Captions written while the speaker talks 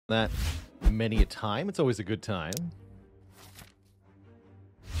that many a time. It's always a good time.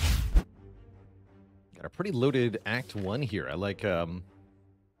 Got a pretty loaded Act 1 here. I like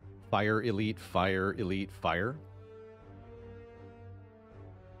Fire, Elite, Fire, Elite, Fire.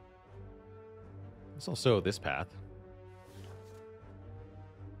 There's also this path.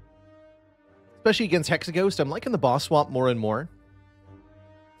 Especially against Hexaghost, I'm liking the boss swap more and more.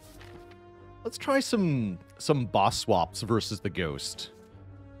 Let's try some boss swaps versus the Ghost.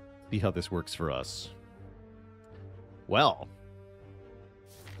 See how this works for us. Well,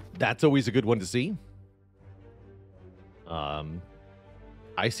 that's always a good one to see.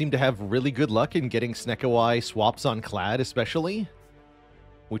 I seem to have really good luck in getting Snecko swaps on Clad, especially,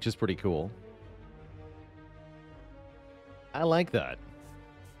 which is pretty cool. I like that.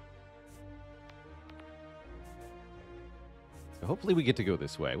 So hopefully we get to go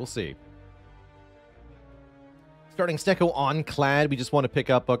this way. We'll see. Starting Snecko on Clad, we just want to pick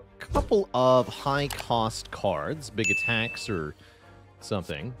up a couple of high-cost cards, big attacks or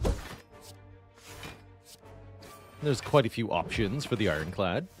something. There's quite a few options for the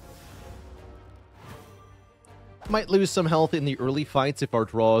Ironclad. Might lose some health in the early fights if our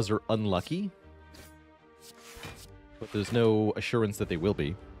draws are unlucky. But there's no assurance that they will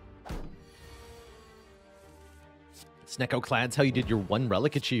be. Snecko Clad's how you did your 1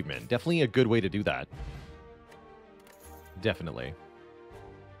 relic achievement. Definitely a good way to do that. Definitely.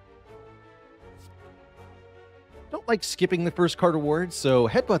 Don't like skipping the first card award, so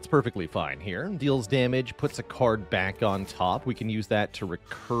Headbutt's perfectly fine here. Deals damage, puts a card back on top. We can use that to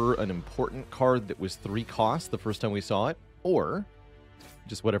recur an important card that was 3 costs the first time we saw it, or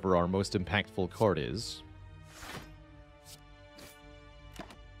just whatever our most impactful card is.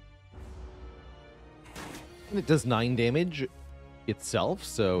 And it does 9 damage itself,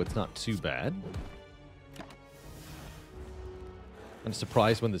 so it's not too bad. I'm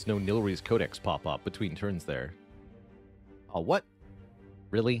surprised when there's no Nilri's Codex pop up between turns there. Oh, what?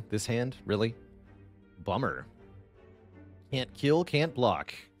 Really? This hand? Really? Bummer. Can't kill, can't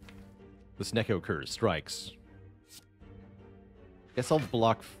block. The Snecko curse strikes. Guess I'll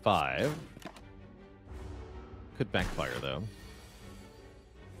block 5. Could backfire, though.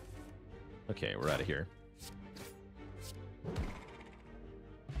 Okay, we're out of here.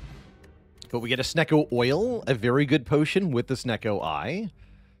 But we get a Snecko Oil, a very good potion with the Snecko Eye.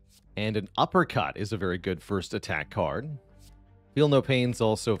 And an Uppercut is a very good first attack card. Feel No Pain's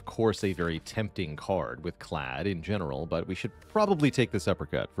also, of course, a very tempting card with Clad in general, but we should probably take this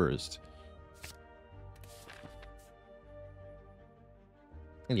Uppercut first.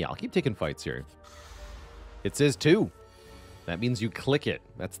 And yeah, I'll keep taking fights here. It says 2. That means you click it.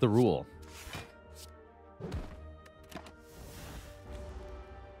 That's the rule.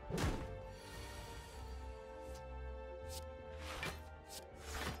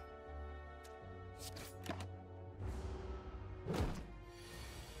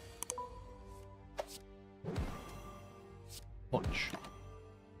 Punch.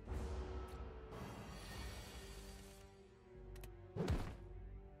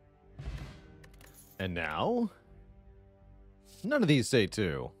 And now, none of these say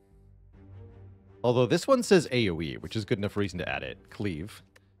 2. Although this one says AoE, which is good enough reason to add it. Cleave.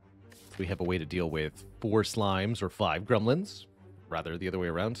 So we have a way to deal with 4 slimes or 5 gremlins. Rather, the other way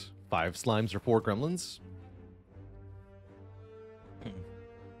around. 5 slimes or 4 gremlins.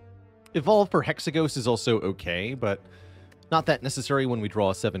 Evolve for Hexaghost is also okay, but not that necessary when we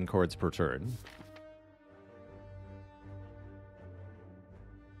draw 7 cards per turn.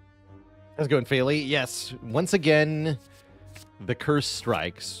 How's it going, Phaley? Yes, once again, the curse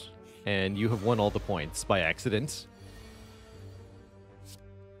strikes, and you have won all the points by accident.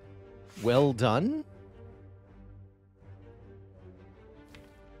 Well done.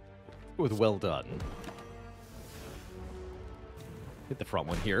 With well done. Hit the front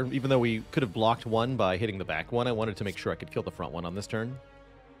one here. Even though we could have blocked one by hitting the back one, I wanted to make sure I could kill the front one on this turn.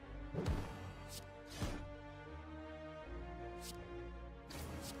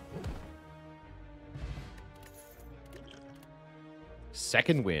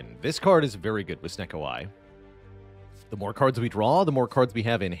 Second win. This card is very good with Snecko Eye. The more cards we draw, the more cards we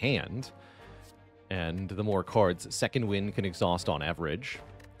have in hand. And the more cards second win can exhaust on average.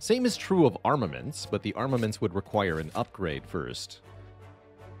 Same is true of armaments, but the armaments would require an upgrade first,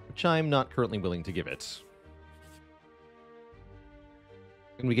 which I'm not currently willing to give it.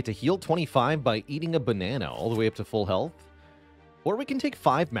 And we get to heal 25 by eating a banana all the way up to full health. Or we can take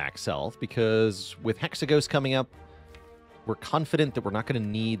 5 max health, because with Hexaghost coming up, we're confident that we're not going to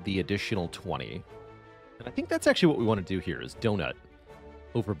need the additional 20. And I think that's actually what we want to do here, is donut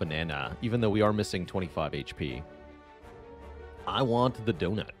over banana, even though we are missing 25 HP. I want the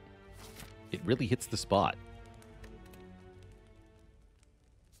donut. It really hits the spot.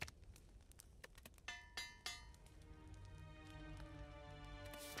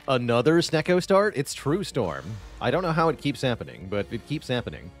 Another Snecko start? It's True Storm. I don't know how it keeps happening, but it keeps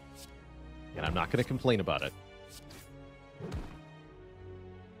happening. And I'm not going to complain about it.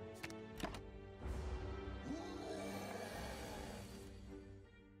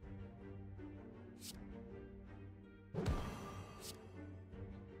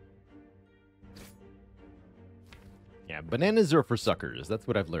 Yeah, bananas are for suckers. That's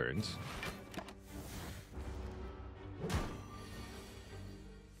what I've learned.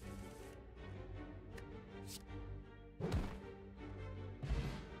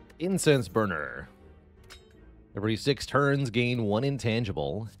 Incense Burner. Every 6 turns, gain 1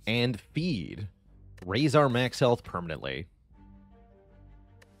 intangible, and feed. Raise our max health permanently.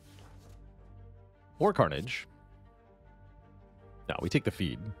 4 Carnage. No, we take the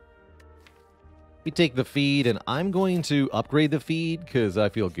feed. We take the feed, and I'm going to upgrade the feed, because I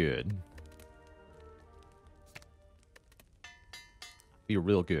feel good. Feel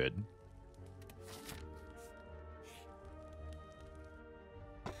real good.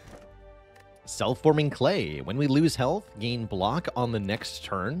 Self-forming clay. When we lose health, gain block on the next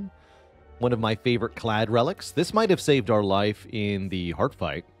turn. One of my favorite Clad relics. This might have saved our life in the heart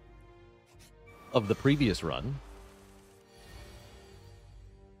fight of the previous run.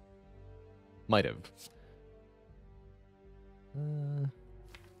 Might have.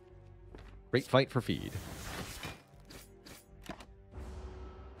 Great fight for feed.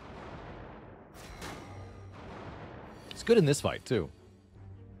 It's good in this fight, too.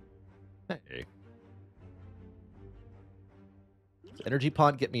 Hey. Does Energy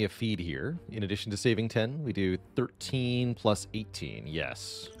Pot get me a feed here? In addition to saving 10, we do 13 plus 18.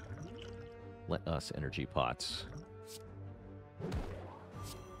 Yes. Let us Energy Pot.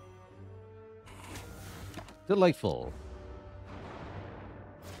 Delightful.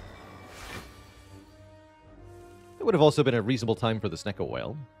 It would have also been a reasonable time for the Snecko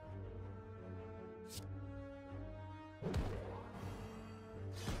Whale.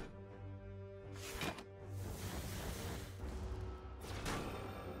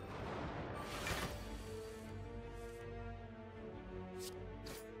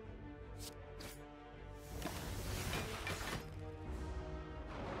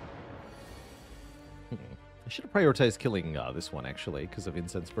 I should have prioritized killing this one, actually, because of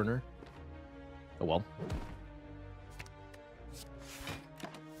Incense Burner. Oh, well.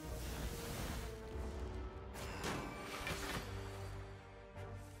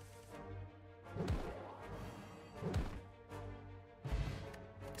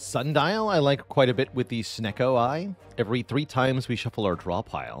 Sundial I like quite a bit with the Snecko Eye. Every 3 times we shuffle our draw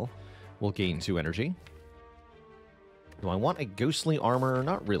pile, we'll gain 2 energy. Do I want a ghostly armor?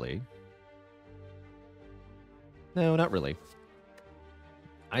 Not really. No, not really.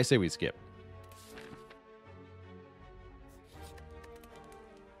 I say we skip.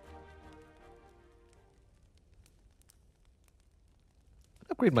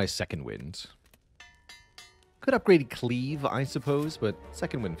 Upgrade my second wind. Could upgrade Cleave, I suppose, but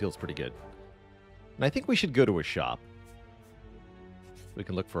second wind feels pretty good. And I think we should go to a shop. We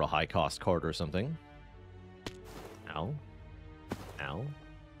can look for a high-cost card or something. Ow. Ow.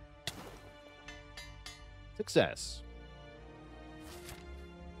 Success.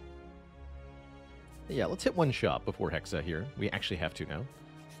 Yeah, let's hit one shop before Hexa here. We actually have to now.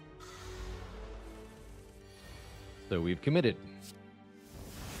 So we've committed.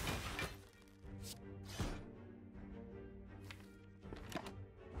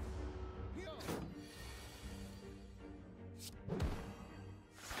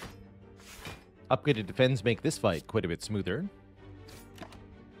 Upgraded defense make this fight quite a bit smoother.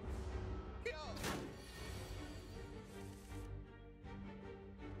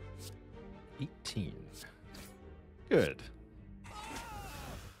 Good.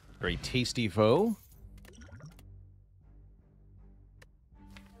 Very tasty foe.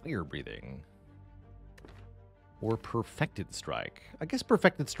 Fire breathing. Or perfected strike. I guess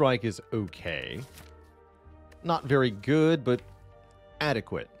perfected strike is okay. Not very good, but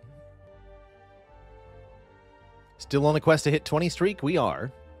adequate. Still on a quest to hit 20 streak? We are.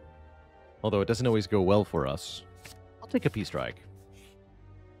 Although it doesn't always go well for us. I'll take a P-Strike.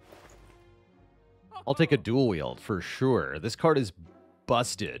 I'll take a dual wield for sure. This card is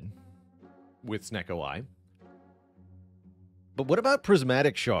busted with Snecko Eye. But what about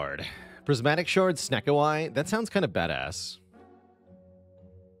Prismatic Shard? Prismatic Shard, Snecko Eye? That sounds kind of badass.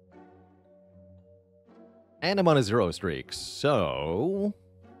 And I'm on a 0 streak, so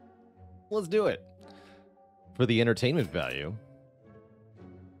let's do it. For the entertainment value.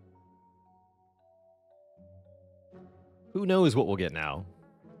 Who knows what we'll get now?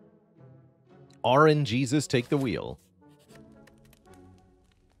 RNGesus take the wheel.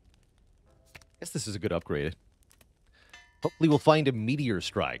 Guess this is a good upgrade. Hopefully we'll find a Meteor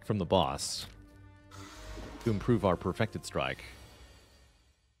Strike from the boss to improve our Perfected Strike.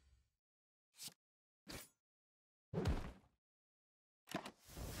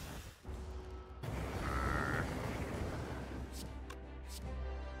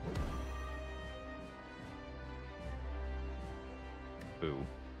 Ooh.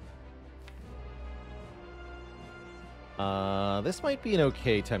 This might be an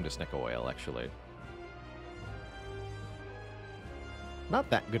okay time to Sneck Oil, actually. Not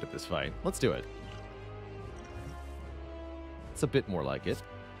that good at this fight. Let's do it. It's a bit more like it.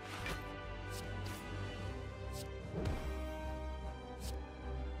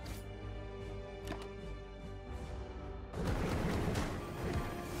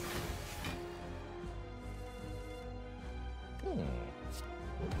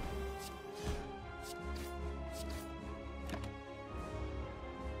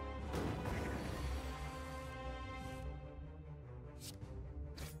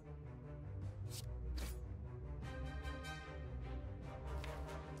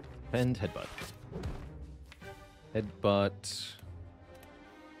 And headbutt. Headbutt.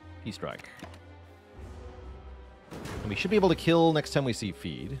 P-strike. And we should be able to kill next time we see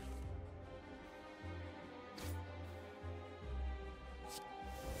feed.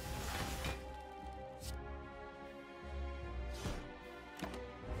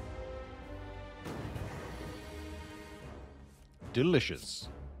 Delicious.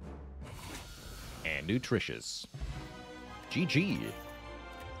 And nutritious. GG.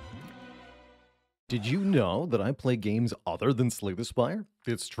 Did you know that I play games other than Slay the Spire?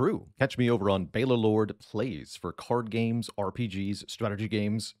 It's true. Catch me over on Baalorlord Plays for card games, RPGs, strategy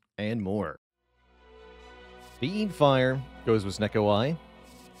games, and more. Fiendfire goes with Sneck Oi.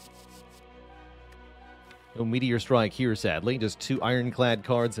 No Meteor Strike here, sadly. Just 2 Ironclad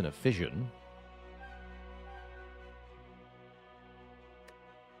cards and a Fission.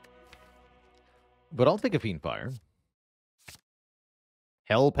 But I'll take a Fiendfire.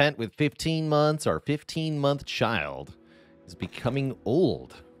 Hellpent with 15 months, our 15-month child, is becoming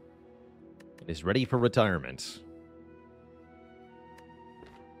old and is ready for retirement.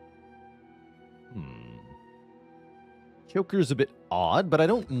 Joker's a bit odd, but I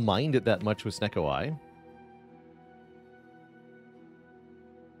don't mind it that much with Sneck Oi.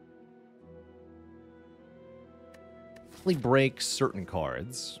 Only breaks certain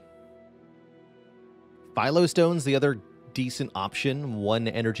cards. Philostone's the other decent option. 1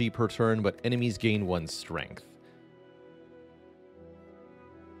 energy per turn, but enemies gain 1 strength.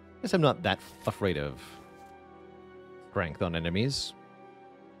 Guess I'm not that afraid of strength on enemies.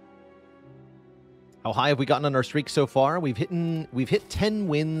 How high have we gotten on our streak so far? We've hit 10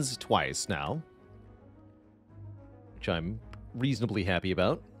 wins twice now, which I'm reasonably happy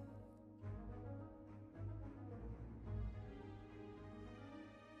about.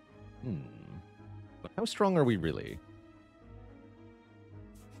 But how strong are we really?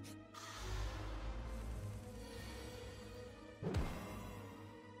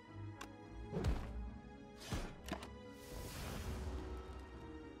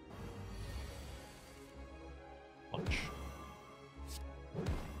 Punch.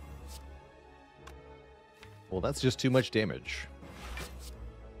 Well, that's just too much damage.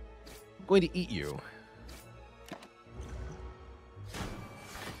 I'm going to eat you.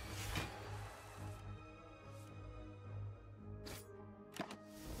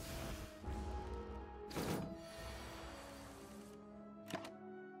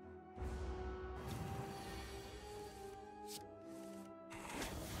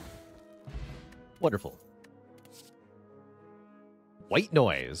 Wonderful. White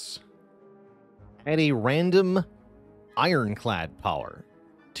noise. Add a random Ironclad power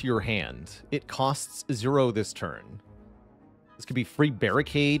to your hand. It costs 0 this turn. This could be free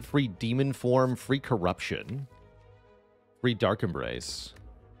Barricade, free Demon Form, free Corruption, free Dark Embrace.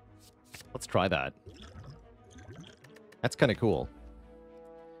 Let's try that. That's kind of cool.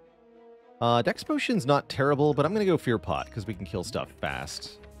 Dex Potion's not terrible, but I'm going to go Fear Pot because we can kill stuff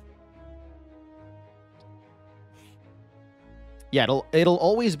fast. Yeah, it'll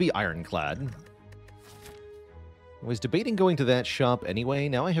always be Ironclad. I was debating going to that shop anyway.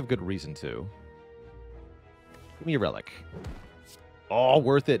 Now I have good reason to. Give me a relic. Oh,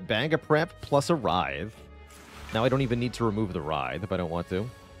 worth it. Bag of Prep plus a Writhe. Now I don't even need to remove the Writhe if I don't want to.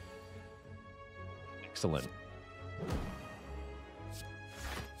 Excellent.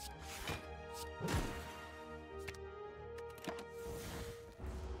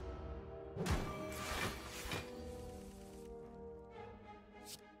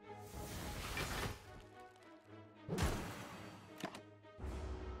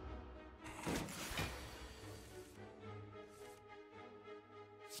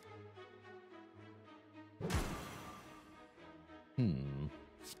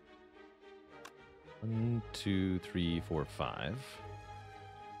 1, 2, 3, 4, 5.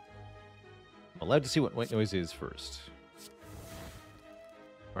 I'm allowed to see what white noise is first.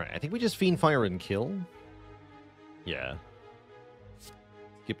 Alright, I think we just Fiend Fire and kill. Yeah.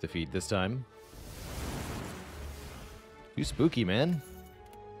 Skip the feed this time. Too spooky, man.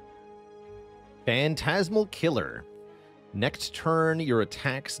 Phantasmal Killer. Next turn, your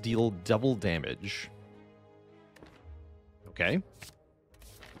attacks deal double damage. Okay.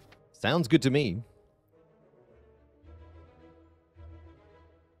 Sounds good to me.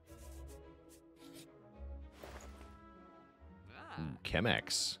 Ooh,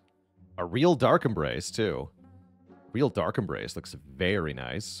 Chemex. A real Dark Embrace, too. Real Dark Embrace looks very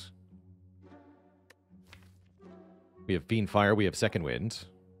nice. We have Fiend Fire, we have Second Wind.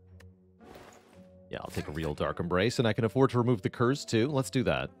 Yeah, I'll take a real Dark Embrace, and I can afford to remove the Curse, too. Let's do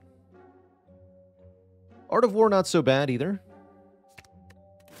that. Art of War, not so bad, either.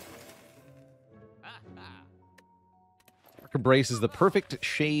 Dark Embrace is the perfect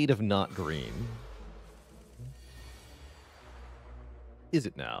shade of not green. Is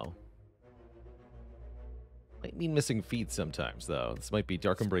it now? Might mean missing feet sometimes, though. This might be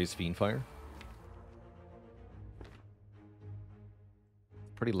Dark Embrace Fiend Fire.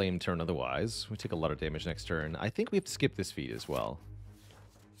 Pretty lame turn otherwise. We take a lot of damage next turn. I think we have to skip this feat as well.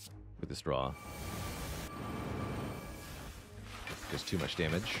 With this draw. Just too much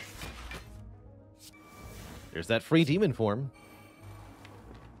damage. There's that free demon form.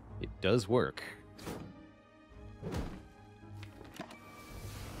 It does work.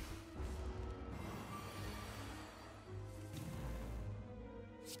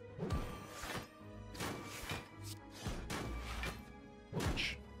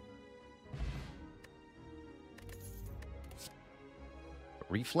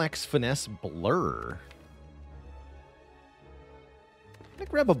 Reflex, Finesse, Blur. I'm gonna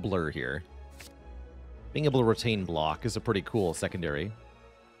grab a Blur here. Being able to retain block is a pretty cool secondary.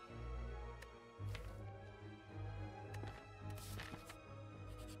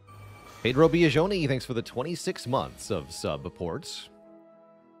 Pedro Biagioni, thanks for the 26 months of sub-ports.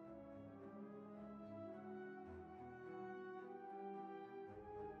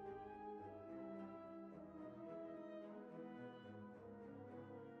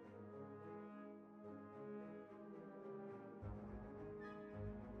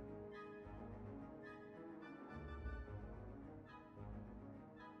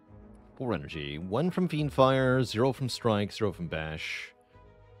 Energy. 1 from Fiend Fire, 0 from Strike, 0 from Bash.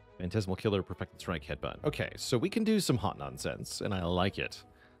 Phantasmal Killer, Perfected Strike, Headbutt. Okay, so we can do some hot nonsense, and I like it.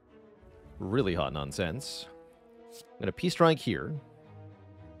 Really hot nonsense. I'm going to P-Strike here.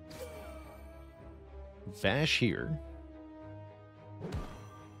 Bash here.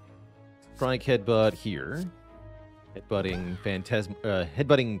 Strike, Headbutt here.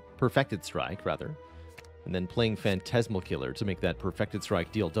 Headbutting Perfected Strike, rather. And then playing Phantasmal Killer to make that Perfected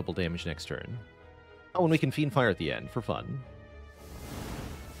Strike deal double damage next turn. Oh, and we can Fiend Fire at the end for fun.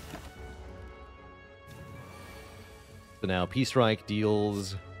 So now P-Strike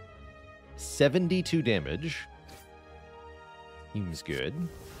deals 72 damage. Seems good.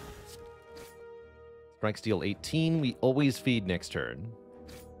 Strikes deal 18. We always feed next turn.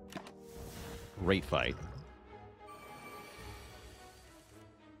 Great fight.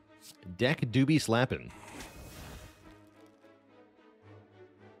 Deck Doobie Slappin'.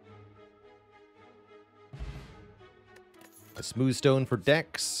 A Smooth Stone for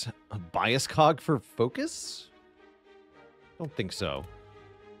Dex. A Bias Cog for Focus? Don't think so.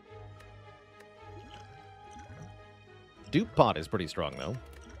 Dupe Pot is pretty strong, though.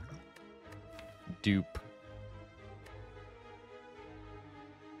 Dupe.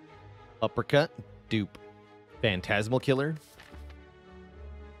 Uppercut. Dupe. Phantasmal Killer.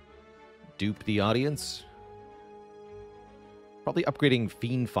 Dupe the audience. Probably upgrading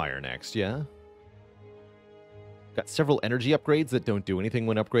Fiend Fire next, yeah? Got several energy upgrades that don't do anything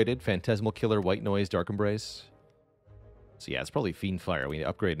when upgraded. Phantasmal Killer, White Noise, Dark Embrace. So yeah, it's probably Fiend Fire we need to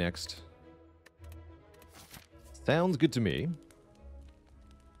upgrade next. Sounds good to me.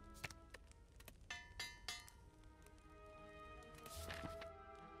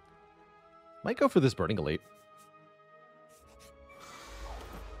 Might go for this Burning Elite.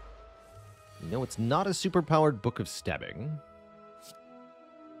 No, it's not a superpowered Book of Stabbing.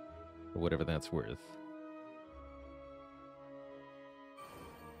 For whatever that's worth.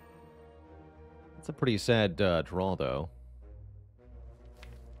 It's a pretty sad draw, though.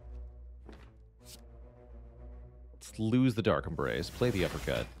 Let's lose the Dark Embrace. Play the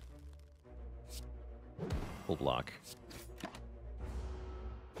Uppercut. Full block.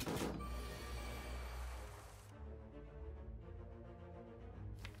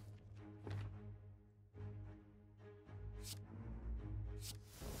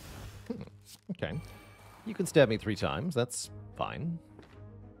 Okay. You can stab me 3 times. That's fine.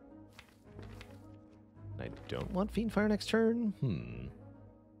 I don't want Fiendfire next turn?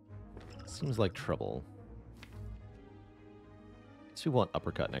 Seems like trouble. So we want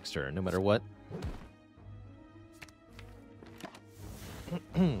Uppercut next turn, no matter what.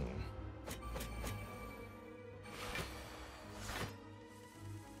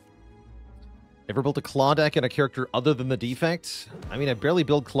 Ever built a Claw deck and a character other than the Defect? I mean, I barely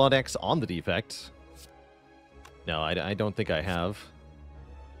build Claw decks on the Defect. No, I don't think I have.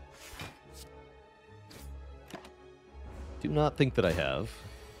 Do not think that I have.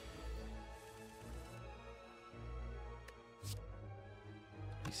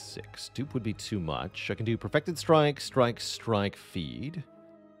 Six. Dupe would be too much. I can do Perfected Strike, Strike, Strike, Feed.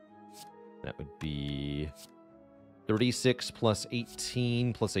 That would be 36 plus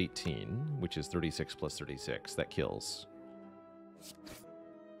 18 plus 18, which is 36 plus 36. That kills.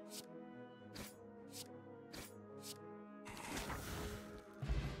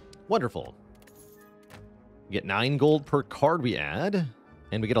 Wonderful. We get 9 gold per card we add,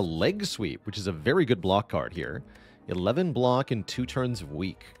 and we get a Leg Sweep, which is a very good block card here. 11 block and 2 turns of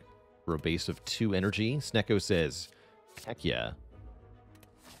weak for a base of 2 energy. Snecko says, heck yeah.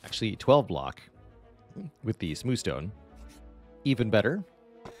 Actually, 12 block with the Smooth Stone. Even better.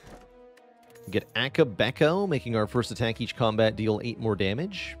 We get Akabeko, making our first attack each combat deal 8 more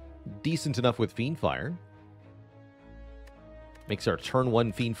damage. Decent enough with Fiendfire. Makes our turn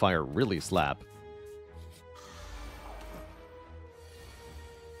 1 Fiendfire really slap.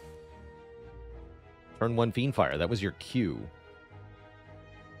 Turn 1 Fiendfire, that was your cue.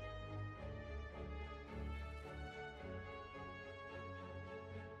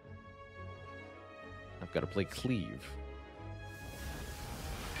 I've got to play Cleave.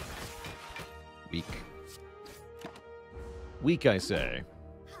 Weak. Weak, I say.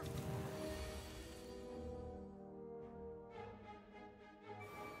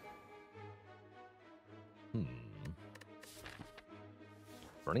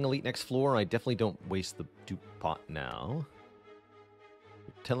 Burning Elite next floor, I definitely don't waste the dupe pot now.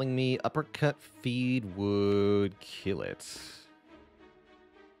 You're telling me Uppercut Feed would kill it.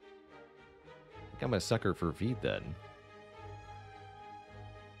 I think I'm a sucker for feed then.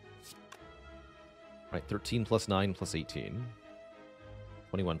 Right, 13 plus 9 plus 18.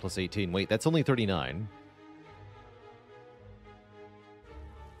 21 plus 18. Wait, that's only 39.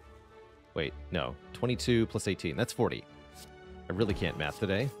 Wait, no. 22 plus 18. That's 40. I really can't math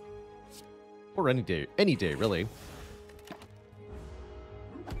today. Or any day, really.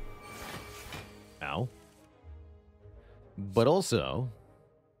 Ow. But also,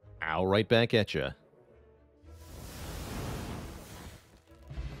 ow, right back at ya.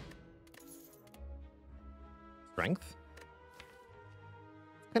 Strength?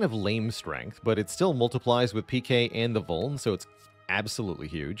 Kind of lame strength, but it still multiplies with PK and the Vuln, so it's absolutely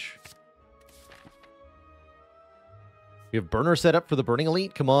huge. We have Burner set up for the Burning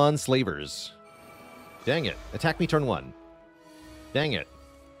Elite. Come on, Slavers. Dang it. Attack me turn 1. Dang it.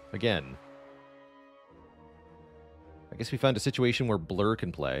 Again. I guess we found a situation where Blur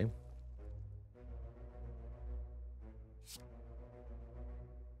can play.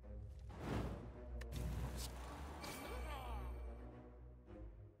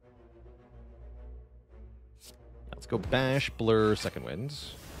 Let's go Bash, Blur, Second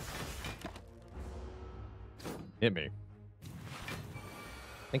Winds. Hit me.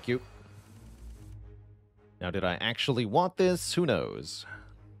 Thank you. Now, did I actually want this? Who knows?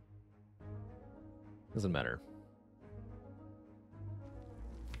 Doesn't matter.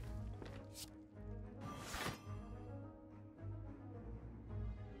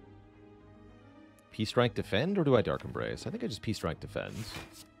 P-Strike defend, or do I Dark Embrace? I think I just P-Strike defend.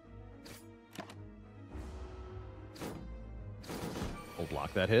 We'll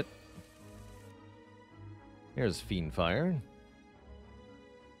block that hit. Here's Fiendfire.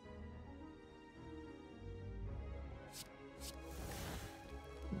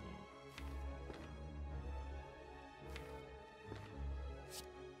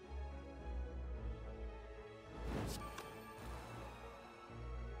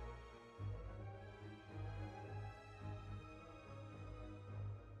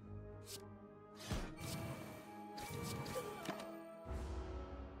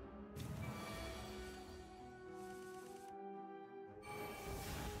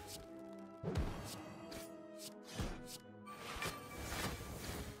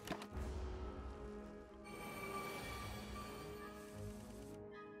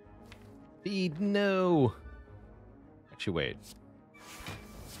 Feed, no. Actually, wait.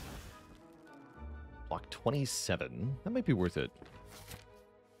 Block 27. That might be worth it.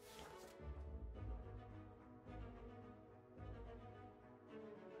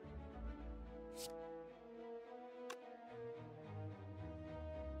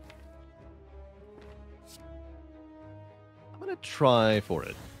 gonna try for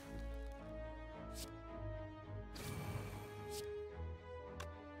it.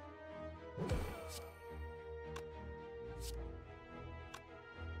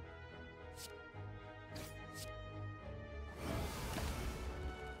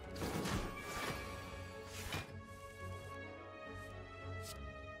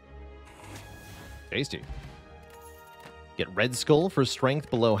 Tasty. Get Red Skull for strength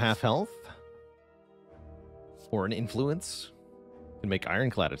below half health. Or an influence. Can make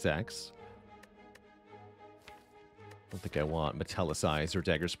Ironclad attacks. Don't think I want Metallicize or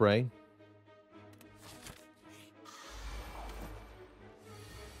Dagger Spray.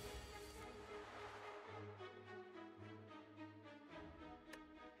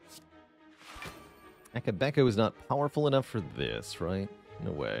 Akabeko is not powerful enough for this, right?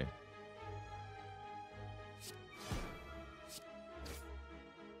 No way.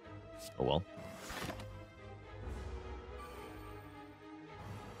 Oh well.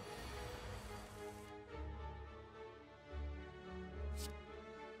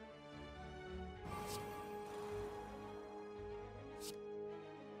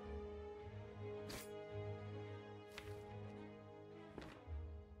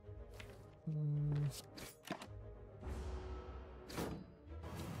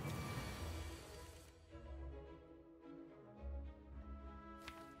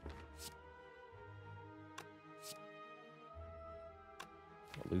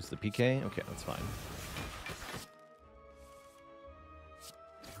 Lose the PK? Okay, that's fine.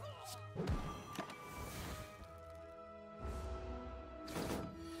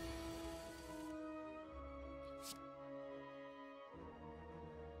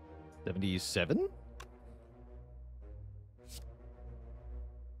 $77?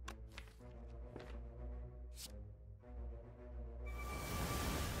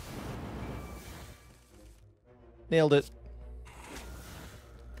 Nailed it.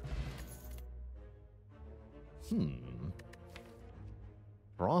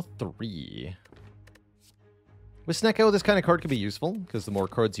 Draw 3. With Snecko, this kind of card can be useful, because the more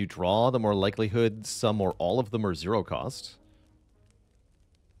cards you draw, the more likelihood some or all of them are 0 cost.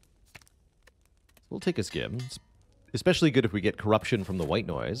 We'll take a skim. It's especially good if we get corruption from the white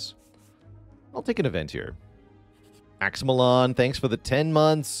noise. I'll take an event here. Axmalon, thanks for the 10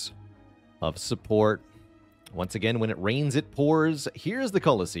 months of support. Once again, when it rains, it pours. Here's the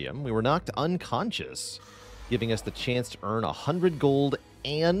Colosseum. We were knocked unconscious, giving us the chance to earn 100 gold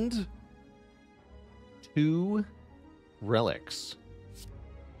and 2 relics.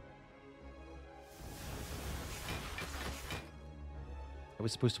 I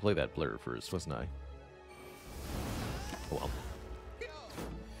was supposed to play that blur first, wasn't I? Oh well.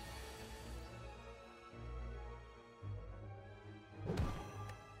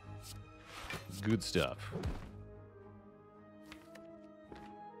 Good stuff.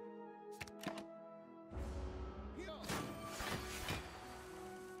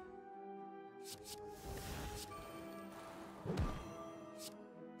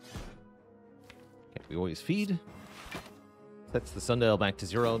 We always feed. Sets the sundial back to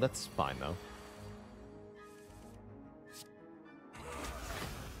 0. That's fine, though.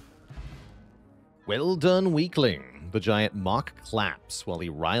 Well done, weakling. The giant mock claps while he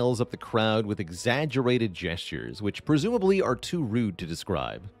riles up the crowd with exaggerated gestures, which presumably are too rude to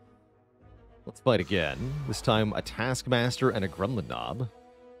describe. Let's fight again. This time, a Taskmaster and a Gremlin Knob.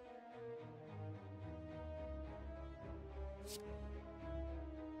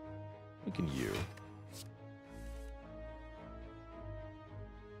 Weaken you.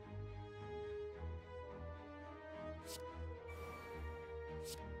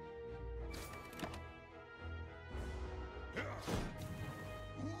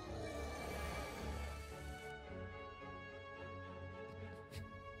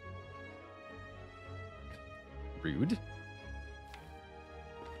 Rude.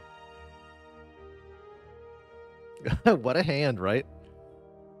 What a hand, right?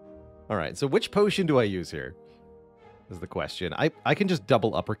 Alright, so which potion do I use here? Is the question. I can just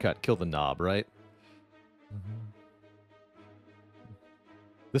double uppercut, kill the knob, right?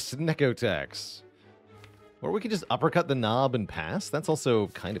 The Snecko tax. Or we could just uppercut the knob and pass. That's also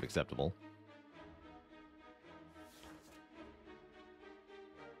kind of acceptable.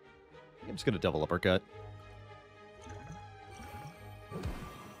 I'm just going to double uppercut.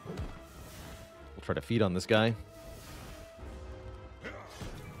 We'll try to feed on this guy.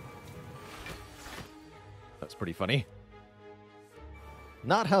 That's pretty funny.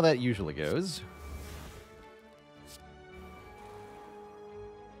 Not how that usually goes.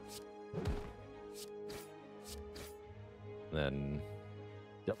 Then,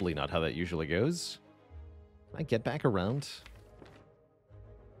 doubly not how that usually goes. Can I get back around?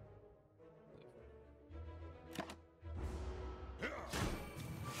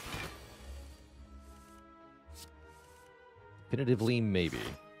 Definitively, maybe.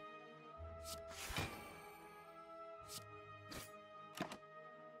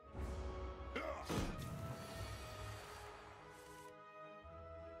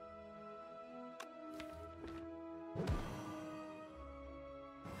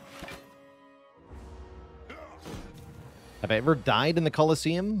 Have I ever died in the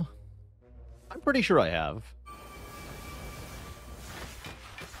Colosseum? I'm pretty sure I have.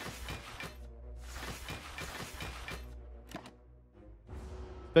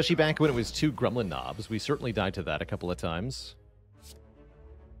 Especially back when it was 2 gremlin knobs. We certainly died to that a couple of times.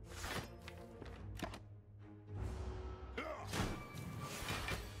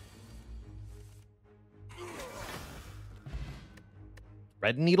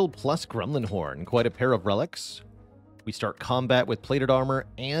 Red Needle plus Gremlin Horn. Quite a pair of relics. We start combat with plated armor,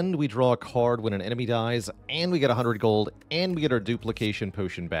 and we draw a card when an enemy dies, and we get 100 gold, and we get our duplication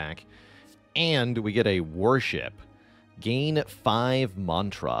potion back, and we get a worship. Gain 5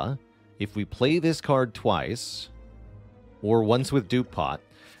 mantra. If we play this card twice, or once with dupe pot,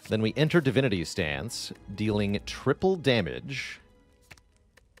 then we enter Divinity stance, dealing triple damage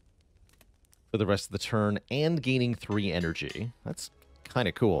for the rest of the turn, and gaining 3 energy. That's kind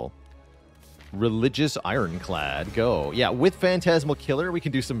of cool. Religious Ironclad, go. Yeah, with Phantasmal Killer, we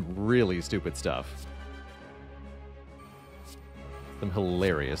can do some really stupid stuff. Some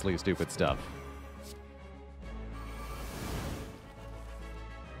hilariously stupid stuff.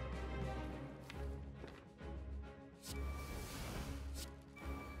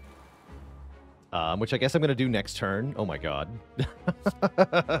 Which I guess I'm going to do next turn. Oh my god. This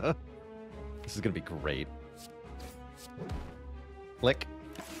is going to be great. Click.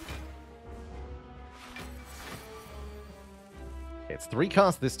 It's 3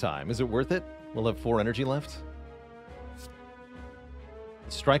 costs this time. Is it worth it? We'll have 4 energy left.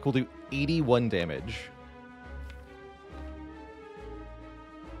 Strike will do 81 damage.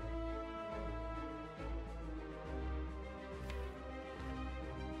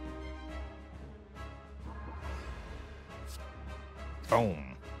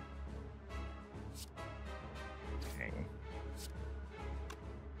 Boom. Dang.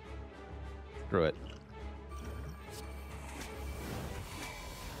 Screw it.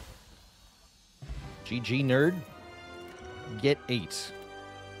 GG, nerd. Get 8.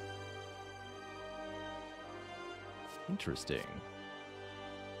 Interesting.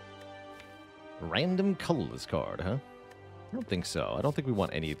 Random colorless card, huh? I don't think so. I don't think we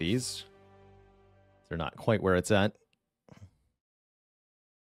want any of these. They're not quite where it's at.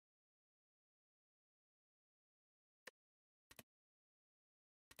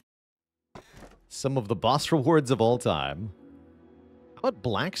 Some of the boss rewards of all time. How about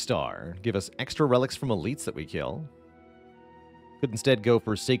Black Star? Give us extra relics from elites that we kill. Could instead go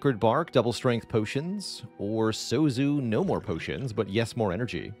for Sacred Bark, double strength potions, or Sozu, no more potions, but yes, more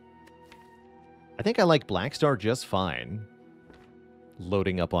energy. I think I like Black Star just fine.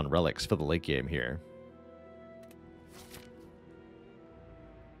 Loading up on relics for the late game here.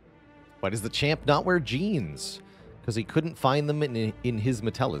 Why does the champ not wear jeans? Because he couldn't find them in his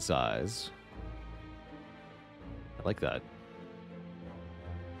metallicize. I like that.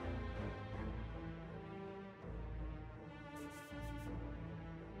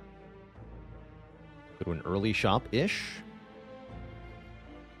 Go to an early shop-ish.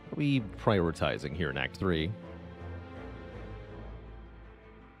 What are we prioritizing here in Act 3?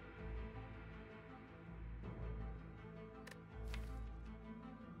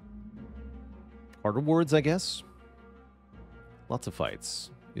 Card rewards, I guess. Lots of fights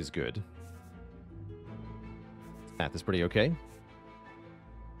is good. Path is pretty okay.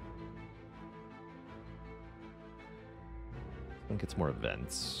 I think it's more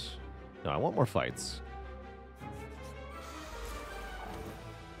events. No, I want more fights.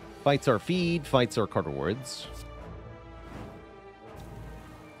 Fights are feed, fights are card rewards.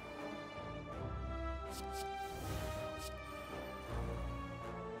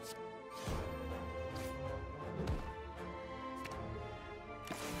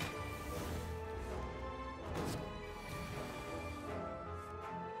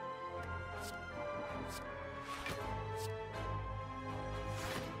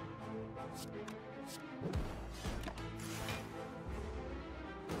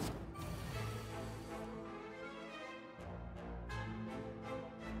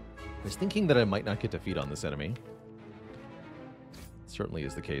 I was thinking that I might not get to feed on this enemy. Certainly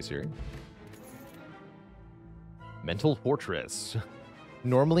is the case here. Mental Fortress.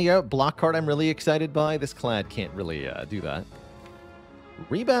 Normally a block card I'm really excited by. This Clad can't really do that.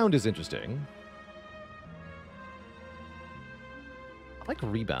 Rebound is interesting. I like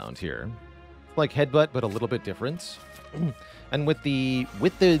Rebound here. like Headbutt, but a little bit different. And with the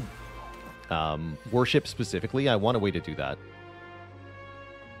worship specifically, I want a way to do that.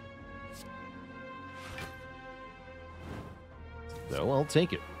 So I'll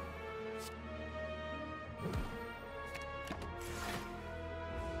take it.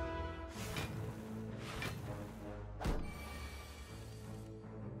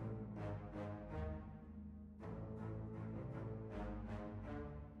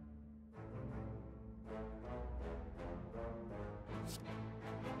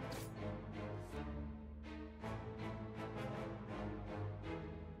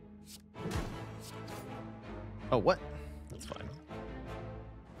 Oh, what? That's fine.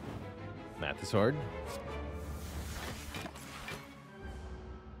 Math is hard.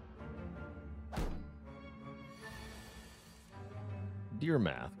 Dear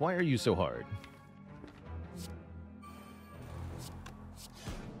math, why are you so hard?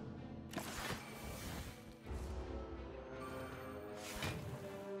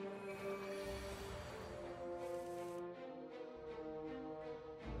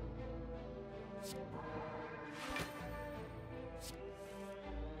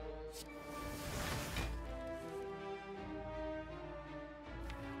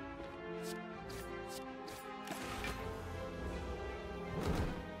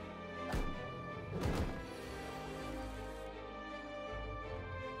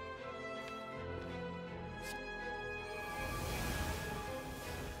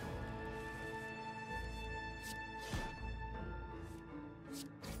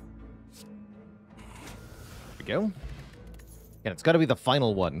 Go. And it's got to be the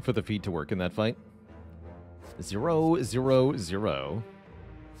final one for the feed to work in that fight. 0, 0, 0.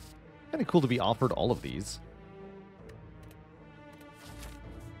 Kind of cool to be offered all of these.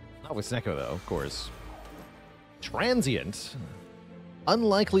 Not with Snecko, though, of course. Transient.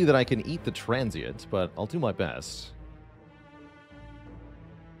 Unlikely that I can eat the Transient, but I'll do my best.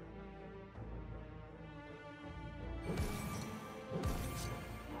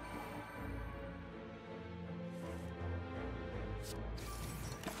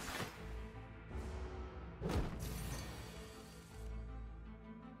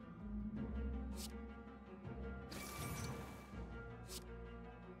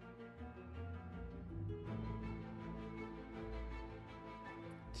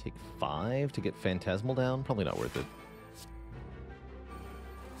 Take 5 to get Phantasmal down? Probably not worth it.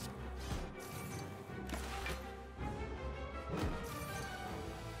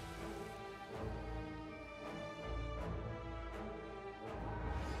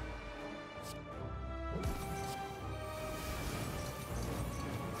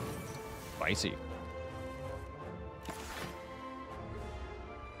 Spicy.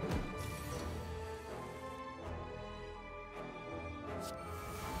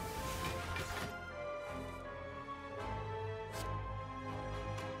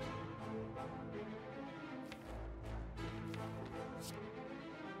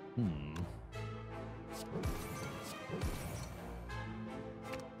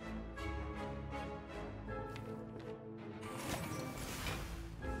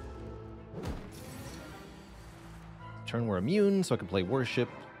 Turn we're immune, so I can play Worship.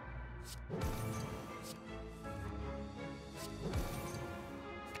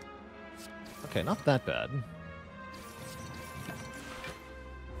 Okay, not that bad.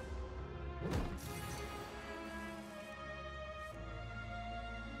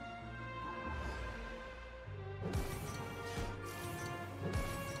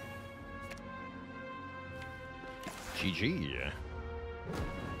 GG.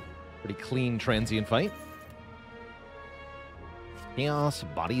 Pretty clean transient fight. Chaos,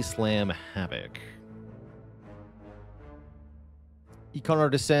 Body Slam, Havoc. Econ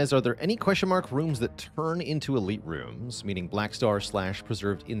Artist says, are there any question mark rooms that turn into elite rooms, meaning Black Star /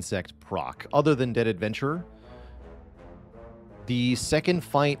 Preserved Insect proc, other than Dead Adventurer? The second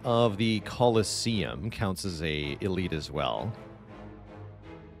fight of the Colosseum counts as a elite as well.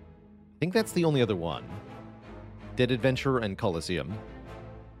 I think that's the only other one. Dead Adventurer and Colosseum.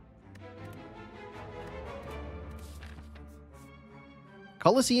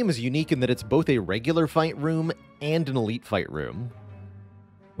 Colosseum is unique in that it's both a regular fight room and an elite fight room,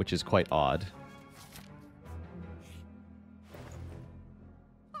 which is quite odd.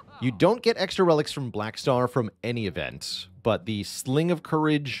 You don't get extra relics from Black Star from any event, but the Sling of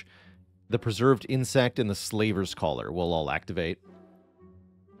Courage, the Preserved Insect, and the Slaver's Collar will all activate.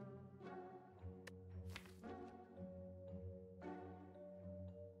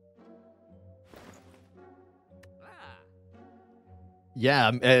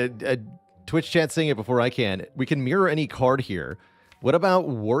 Yeah, Twitch chat saying it before I can. We can mirror any card here. What about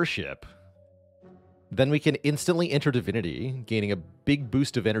Worship? Then we can instantly enter Divinity, gaining a big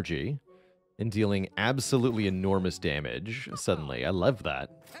boost of energy and dealing absolutely enormous damage suddenly. I love that.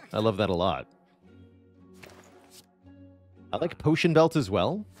 I love that a lot. I like Potion Belt as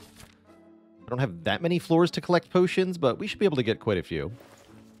well. I don't have that many floors to collect potions, but we should be able to get quite a few.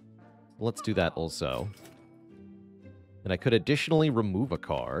 Let's do that also. And I could additionally remove a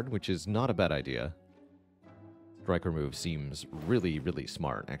card, which is not a bad idea. Strike remove seems really, really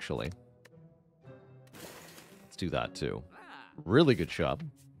smart, actually. Let's do that too. Really good job.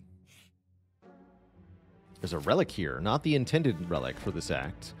 There's a relic here, not the intended relic for this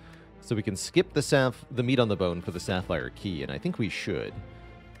act. So we can skip the meat on the bone for the Sapphire Key, and I think we should,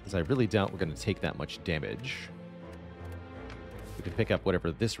 because I really doubt we're going to take that much damage. We can pick up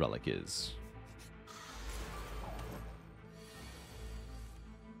whatever this relic is.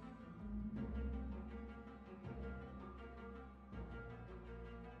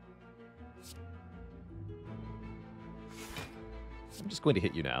 I'm just going to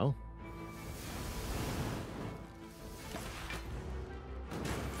hit you now.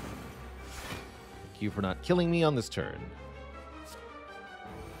 Thank you for not killing me on this turn.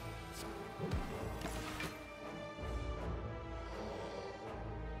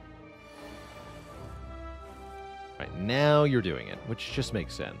 Right, now you're doing it, which just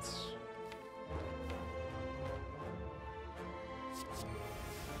makes sense.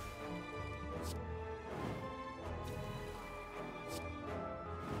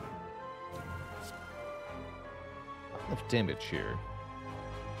 Enough damage here.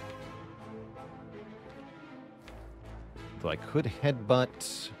 Though I could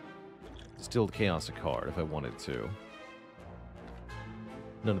headbutt Distilled Chaos a card if I wanted to.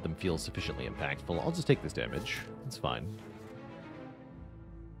 None of them feel sufficiently impactful. I'll just take this damage. It's fine.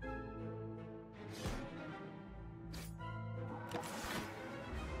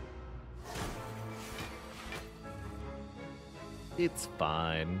 It's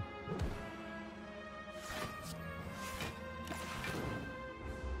fine.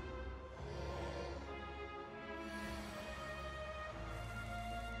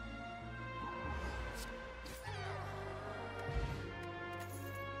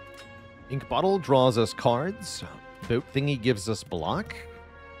 Ink Bottle draws us cards. Boat Thingy gives us block.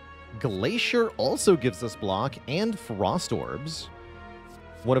 Glacier also gives us block and Frost Orbs,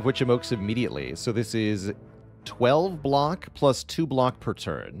 one of which evokes immediately. So this is 12 block plus 2 block per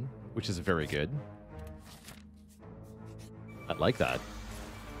turn, which is very good. I like that.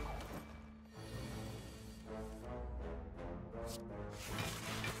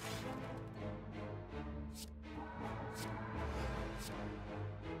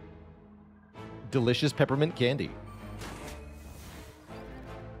 Delicious peppermint candy.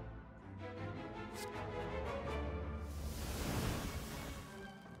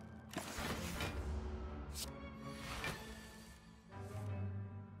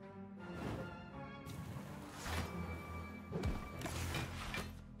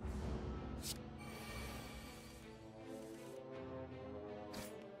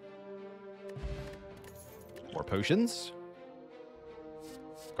 More potions.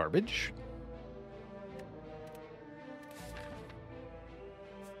 Garbage.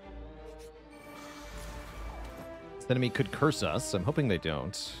 Enemy could curse us. I'm hoping they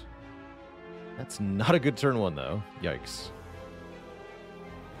don't. That's not a good turn one, though. Yikes.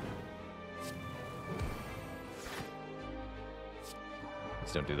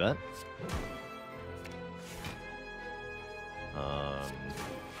 Please don't do that.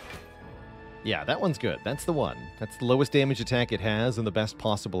 Yeah, that one's good. That's the one. That's the lowest damage attack it has and the best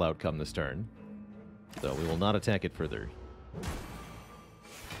possible outcome this turn. So we will not attack it further.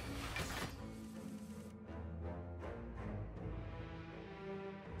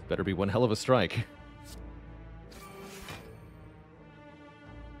 Better be one hell of a strike.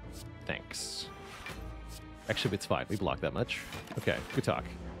 Thanks. Actually, it's fine. We block that much. Okay, good talk.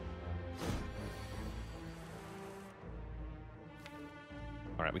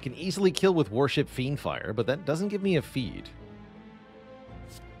 Alright, we can easily kill with Warship Fiendfire, but that doesn't give me a feed.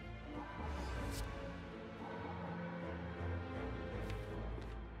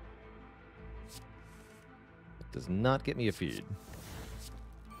 It does not get me a feed.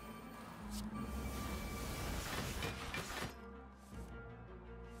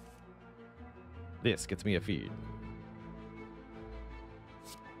 This gets me a feed.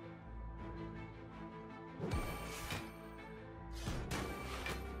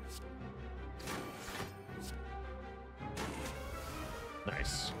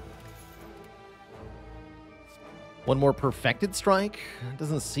 Nice. One more perfected strike?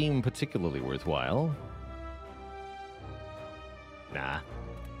 Doesn't seem particularly worthwhile. Nah.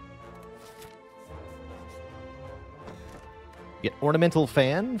 Get Ornamental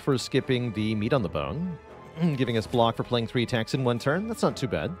Fan for skipping the meat on the bone, giving us block for playing 3 attacks in 1 turn. That's not too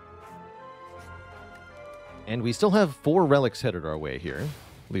bad. And we still have 4 relics headed our way here,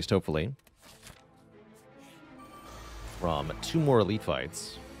 at least hopefully, from 2 more elite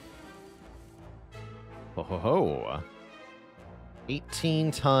fights. Ho ho ho.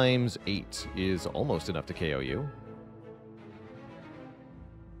 18 times 8 is almost enough to KO you.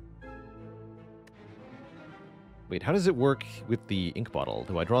 Wait, how does it work with the ink bottle?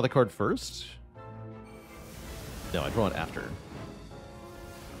 Do I draw the card first? No, I draw it after.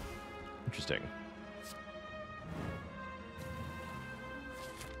 Interesting.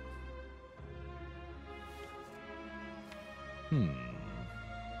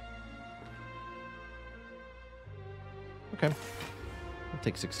 Okay. I'll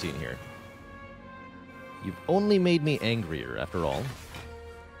take 16 here. You've only made me angrier, after all.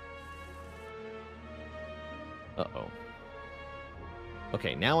 Uh-oh.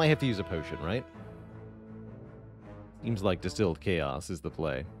 Okay, now I have to use a potion, right? Seems like Distilled Chaos is the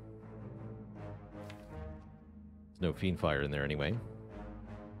play. There's no Fiend Fire in there anyway.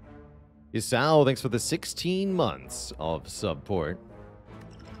 Isao, thanks for the 16 months of support.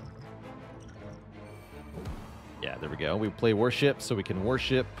 Yeah, there we go. We play Worship so we can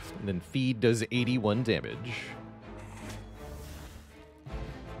worship, and then Feed does 81 damage.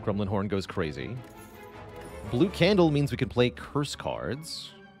 Gremlin Horn goes crazy. Blue Candle means we can play Curse cards.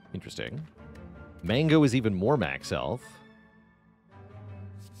 Interesting. Mango is even more max health.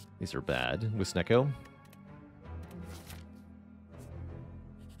 These are bad. With Snecko.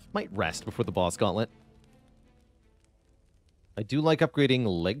 Might rest before the boss gauntlet. I do like upgrading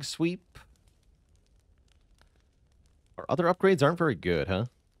Leg Sweep. Our other upgrades aren't very good, huh?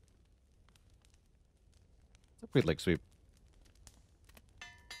 Let's upgrade Leg Sweep.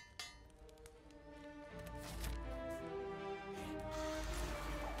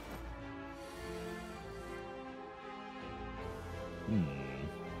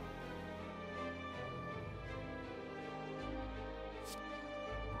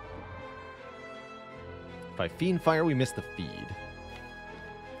 If I Fiend Fire, we miss the feed.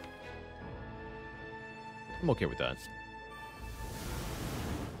 I'm okay with that.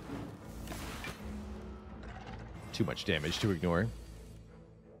 Too much damage to ignore.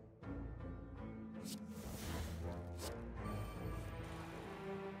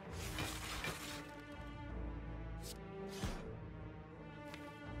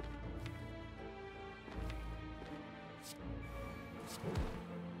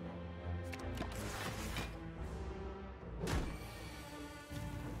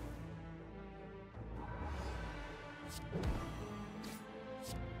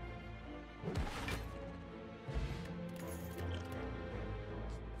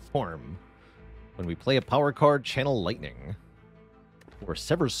 Form. When we play a power card, channel Lightning. Or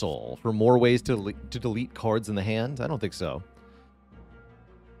Sever Soul for more ways to delete cards in the hand? I don't think so.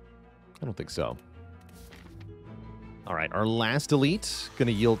 I don't think so. Alright, our last elite.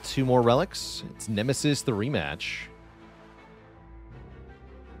 Gonna yield 2 more relics. It's Nemesis the rematch.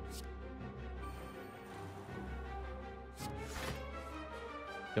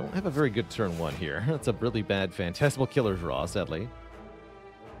 Don't have a very good turn 1 here. That's a really bad Phantasmal Killer draw, sadly.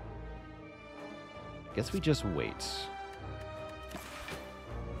 Guess we just wait.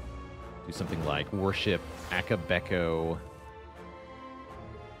 Do something like Worship, Akabeko.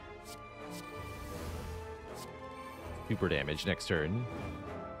 Super damage next turn.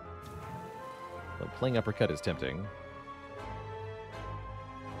 But playing Uppercut is tempting.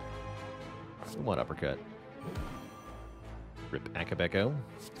 We want Uppercut. Rip Akabeko.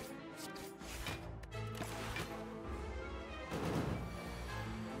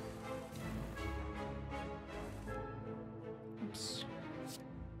 Oops.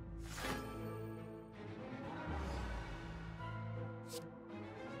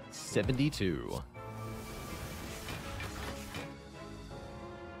 $72.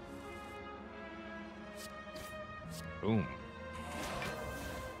 Boom.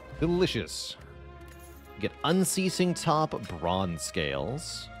 Delicious. Get Unceasing Top Bronze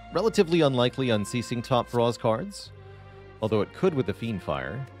Scales. Relatively unlikely Unceasing Top draws cards, although it could with the Fiend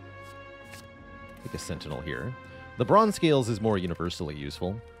Fire. Take a Sentinel here. The Bronze Scales is more universally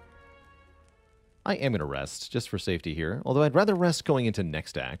useful. I am going to rest, just for safety here, although I'd rather rest going into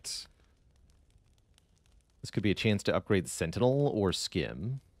next act. This could be a chance to upgrade Sentinel or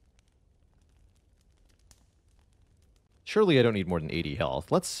Skim. Surely I don't need more than 80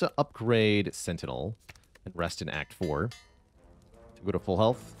 health. Let's upgrade Sentinel and rest in Act 4 to go to full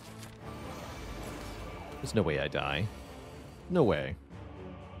health. There's no way I die. No way.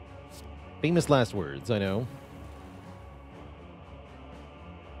 Famous last words, I know.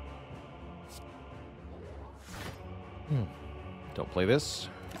 Don't play this.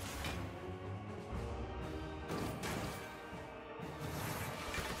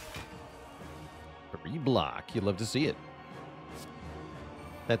 Reblock. You love to see it.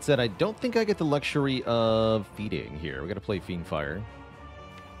 That said, I don't think I get the luxury of feeding here. We got to play Fiendfire.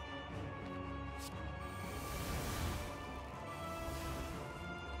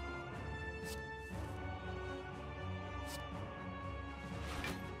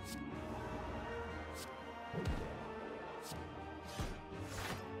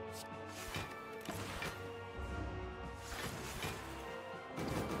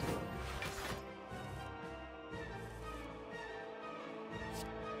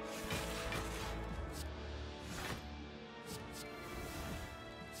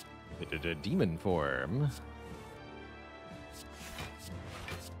 A demon form.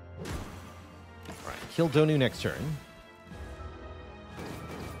 Alright, kill Donu next turn.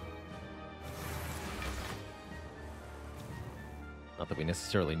 Not that we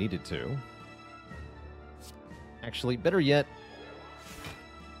necessarily needed to. Actually, better yet,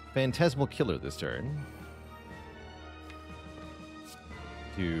 Phantasmal Killer this turn.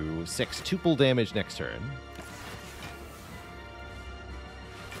 Do sextuple damage next turn.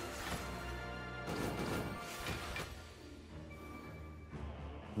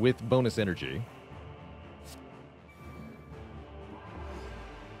 With bonus energy.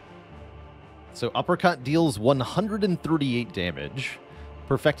 So Uppercut deals 138 damage.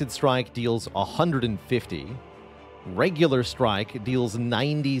 Perfected Strike deals 150. Regular Strike deals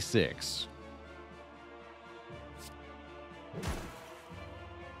 96.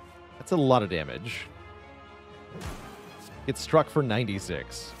 That's a lot of damage. Gets struck for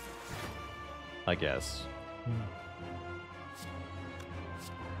 96. I guess.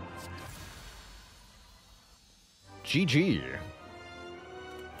 GG.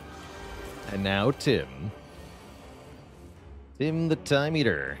 And now Tim. Tim the Time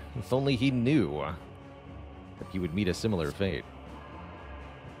Eater. If only he knew that he would meet a similar fate.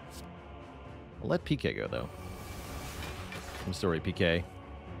 I'll let PK go, though. I'm sorry, PK.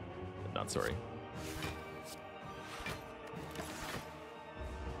 But not sorry.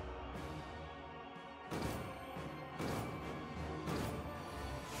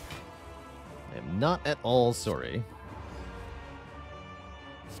 I am not at all sorry.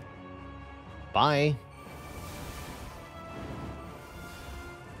 Bye.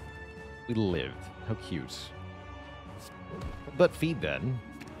 We lived. How cute. But feed then.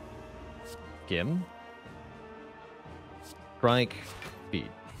 Skim. Strike. Feed.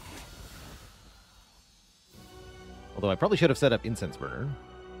 Although I probably should have set up Incense Burner.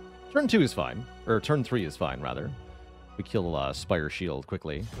 Turn 2 is fine. Or turn 3 is fine, rather. We kill Spire Shield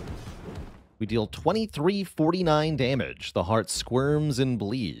quickly. We deal 2349 damage. The heart squirms and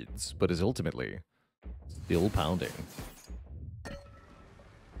bleeds, but is ultimately still pounding.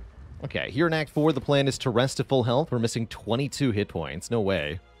 Okay, here in Act 4, the plan is to rest to full health. We're missing 22 hit points. No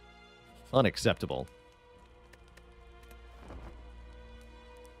way. Unacceptable.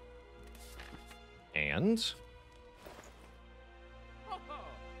 And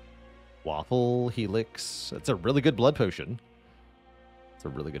Waffle, Helix. That's a really good blood potion. It's a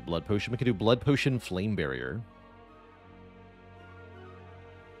really good blood potion. We can do Blood Potion Flame Barrier.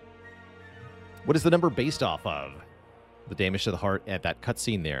 What is the number based off of? The damage to the heart at that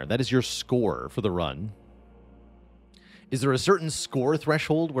cutscene there. That is your score for the run. Is there a certain score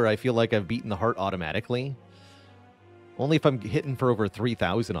threshold where I feel like I've beaten the heart automatically? Only if I'm hitting for over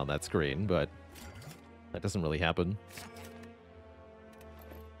 3,000 on that screen, but that doesn't really happen.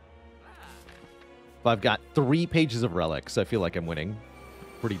 If I've got 3 pages of relics, I feel like I'm winning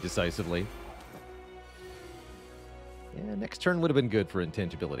pretty decisively. Yeah, next turn would have been good for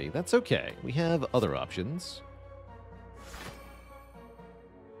intangibility. That's okay. We have other options.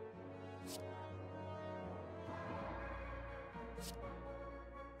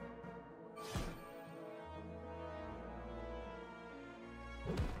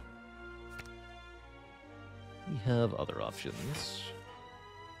 We have other options.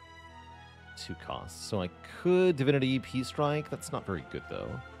 2 costs. So I could Divinity Peace Strike. That's not very good, though.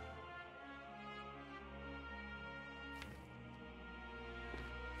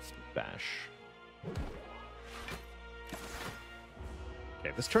 Bash.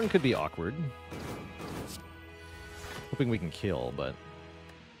 Okay, this turn could be awkward. Hoping we can kill, but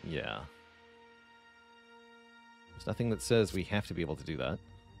yeah. There's nothing that says we have to be able to do that.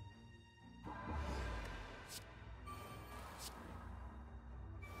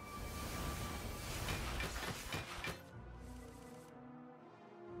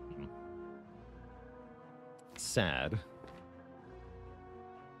 Sad.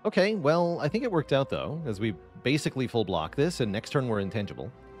 Okay, well, I think it worked out, though, as we basically full block this, and next turn we're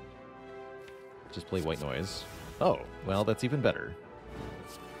intangible. Just play white noise. Oh, well, that's even better.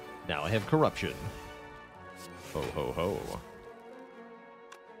 Now I have corruption. Ho, ho, ho.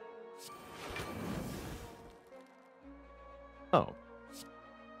 Oh.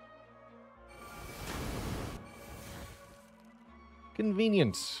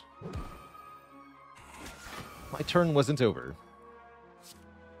 Convenient. My turn wasn't over.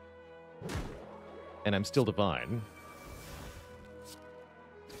 And I'm still divine.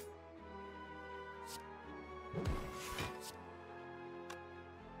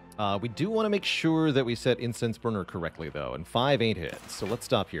 We do want to make sure that we set Incense Burner correctly, though, and 5 ain't hits, so let's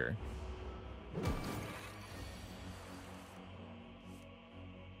stop here.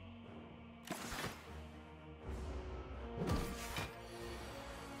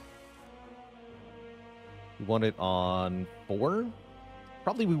 We want it on 4?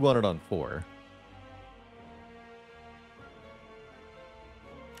 Probably we want it on 4.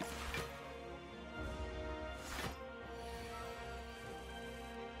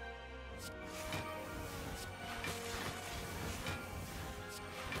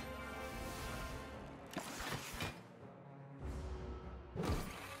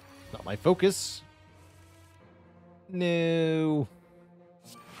 Not my focus. No.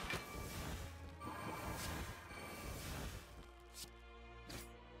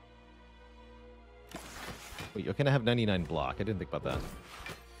 Wait, you're gonna have 99 block. I didn't think about that.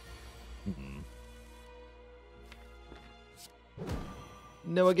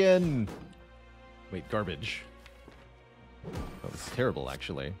 No again. Wait, garbage. Oh, this is terrible,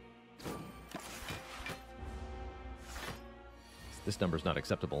 actually. This number's not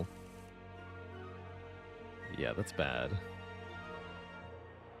acceptable. Yeah, that's bad.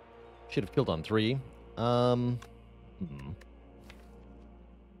 Should have killed on 3. Are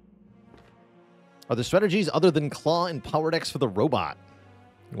there strategies other than Claw and Power Decks for the robot?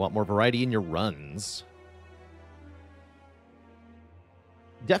 You want more variety in your runs?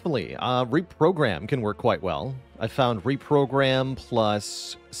 Definitely. Reprogram can work quite well. I found Reprogram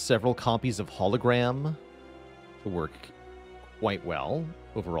plus several copies of Hologram to work quite well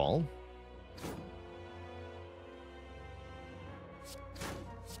overall.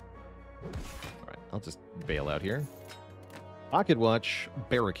 All right, I'll just bail out here. Pocket Watch,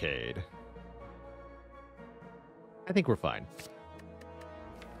 Barricade. I think we're fine.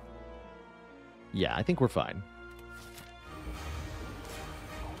 Yeah, I think we're fine.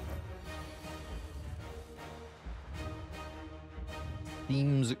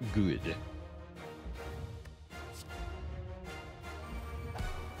 Seems good.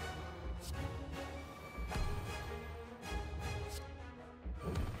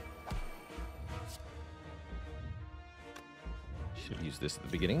 Should use this at the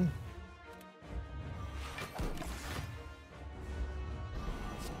beginning.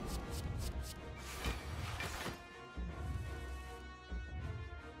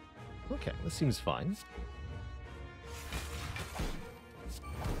 Okay, this seems fine.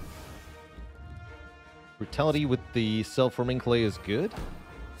 Brutality with the self-forming clay is good.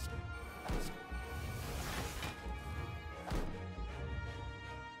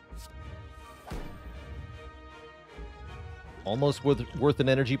 Almost worth an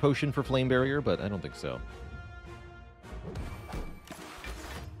energy potion for Flame Barrier, but I don't think so.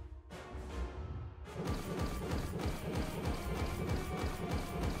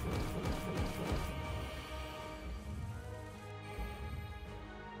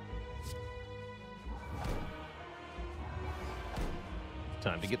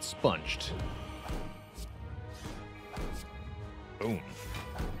 Time to get sponged. Boom.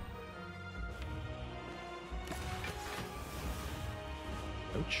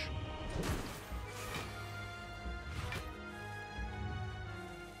 Ouch.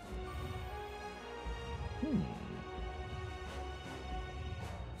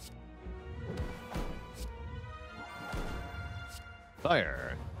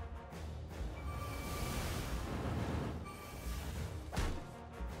 Fire.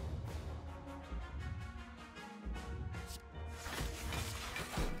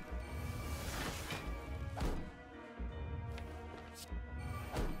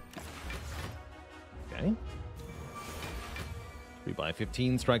 Okay.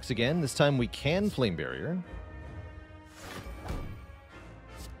 3x15 strikes again. This time we can Flame Barrier.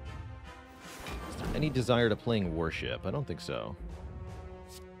 Is there any desire to playing Warship? I don't think so.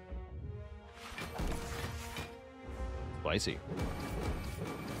 Spicy.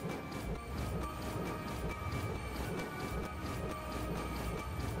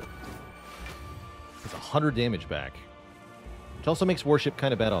 It's 100 damage back. Which also makes Worship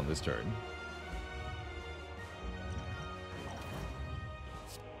kind of bad on this turn.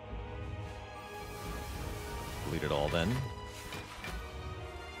 Delete it all then.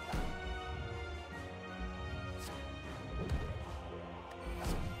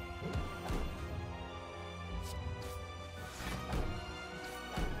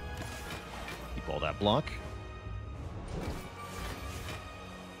 Keep all that block.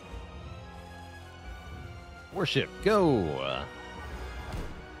 Worship, go!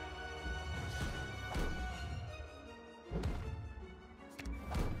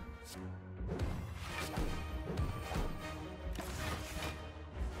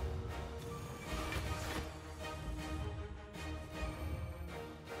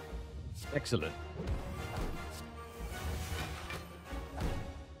 Excellent.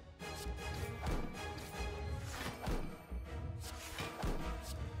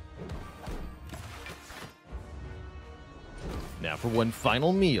 Now for one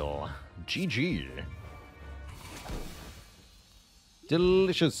final meal. GG.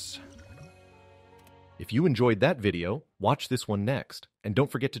 Delicious. If you enjoyed that video, watch this one next. And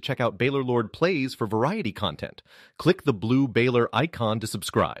don't forget to check out Baalorlord Plays for variety content. Click the blue Baaler icon to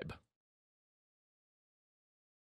subscribe.